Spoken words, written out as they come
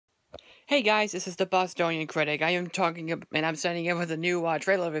Hey guys, this is the Bostonian Critic. I am and I'm signing in with a new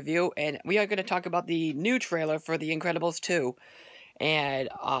trailer review, and we are going to talk about the new trailer for The Incredibles 2. And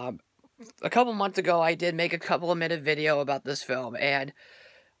a couple months ago, I did make a couple-minute video about this film, and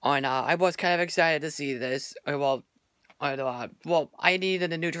I was kind of excited to see this. I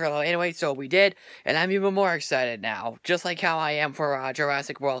needed a new trailer anyway, so we did, and I'm even more excited now, just like how I am for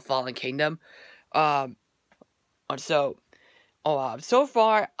Jurassic World: Fallen Kingdom. Um, so. So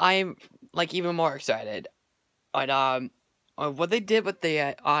far, I'm, like, even more excited. And, what they did with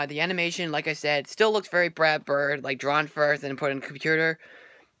the animation, like I said, still looks very Brad Bird, like, drawn first and put in the computer.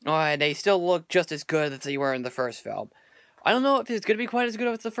 They still look just as good as they were in the first film. I don't know if it's gonna be quite as good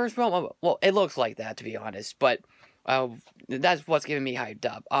as the first film. Well, it looks like that, to be honest, but, that's what's getting me hyped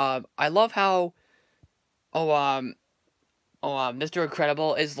up. I love how, Mr.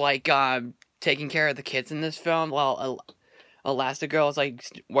 Incredible is, like, taking care of the kids in this film, while Elastigirl is, like,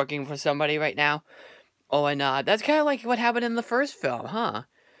 working for somebody right now. That's kind of like what happened in the first film, huh?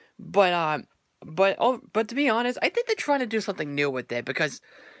 But to be honest, I think they're trying to do something new with it, because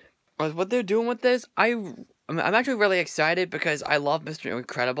what they're doing with this, I'm actually really excited, because I love Mr.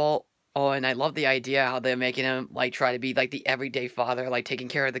 Incredible. And I love the idea how they're making him, like, try to be, like, the everyday father, like, taking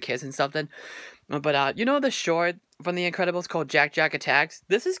care of the kids and something. But, you know the short from The Incredibles called Jack Attacks?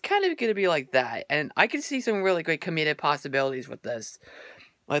 This is kind of going to be like that, and I can see some really great comedic possibilities with this.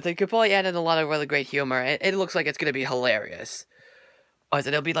 Like, they could probably add in a lot of really great humor. It looks like it's going to be hilarious.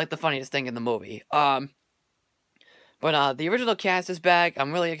 It'll be, like, the funniest thing in the movie. The original cast is back.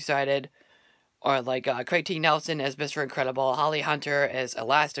 I'm really excited. Craig T. Nelson as Mr. Incredible, Holly Hunter as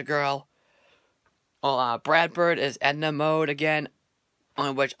Elastigirl. Brad Bird as Edna Mode again.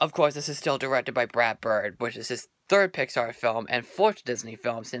 Which, of course, this is still directed by Brad Bird, which is his third Pixar film and fourth Disney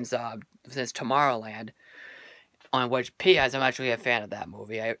film since Tomorrowland. On which, P.S., I'm actually a fan of that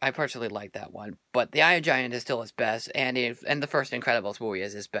movie. I personally like that one. But The Iron Giant is still his best, and the first Incredibles movie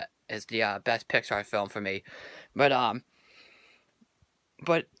is the best Pixar film for me.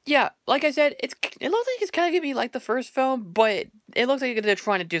 But yeah, like I said, it looks like it's kind of gonna be like the first film, but it looks like they're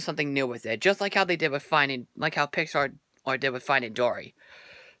trying to do something new with it, just like how they did with how Pixar did with Finding Dory.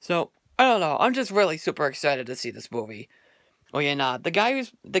 So I don't know. I'm just really super excited to see this movie. The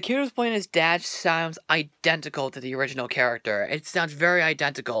kid who's playing his dad sounds identical to the original character. It sounds very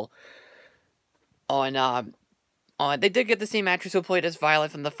identical. They did get the same actress who played as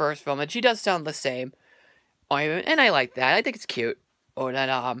Violet from the first film, and she does sound the same. And I like that. I think it's cute. My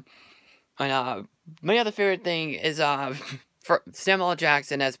other favorite thing is Samuel L.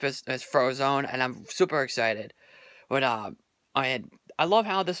 Jackson as Frozone, and I'm super excited. I love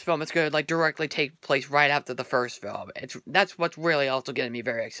how this film is going to, like, directly take place right after the first film. That's what's really also getting me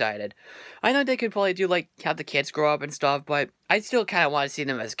very excited. I know they could probably do, like, have the kids grow up and stuff, but I still kind of want to see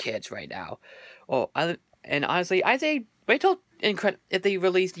them as kids right now. And honestly, I say wait till if they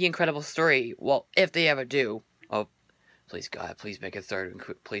release The Incredibles 3. Well, if they ever do. Oh, please God, please make a third.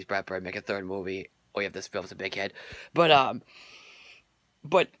 Please Brad Bird make a third movie. Oh yeah, this film's a big hit. But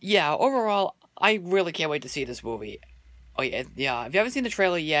yeah, overall, I really can't wait to see this movie. Oh yeah, if you haven't seen the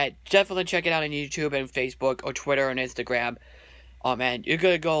trailer yet, definitely check it out on YouTube and Facebook or Twitter and Instagram. Oh man, you're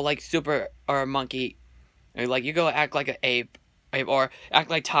gonna go like super or a monkey, or like you're gonna act like an ape, or act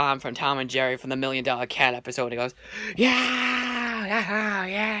like Tom from Tom and Jerry from the $1 Million Cat episode. He goes, yeah,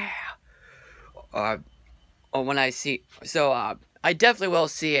 yeah. Or when I definitely will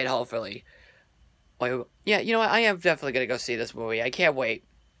see it. Hopefully. Yeah, you know what? I am definitely gonna go see this movie. I can't wait.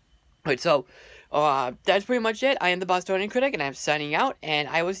 That's pretty much it. I am the Bostonian Critic, and I'm signing out, and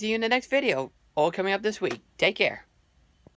I will see you in the next video, all coming up this week. Take care.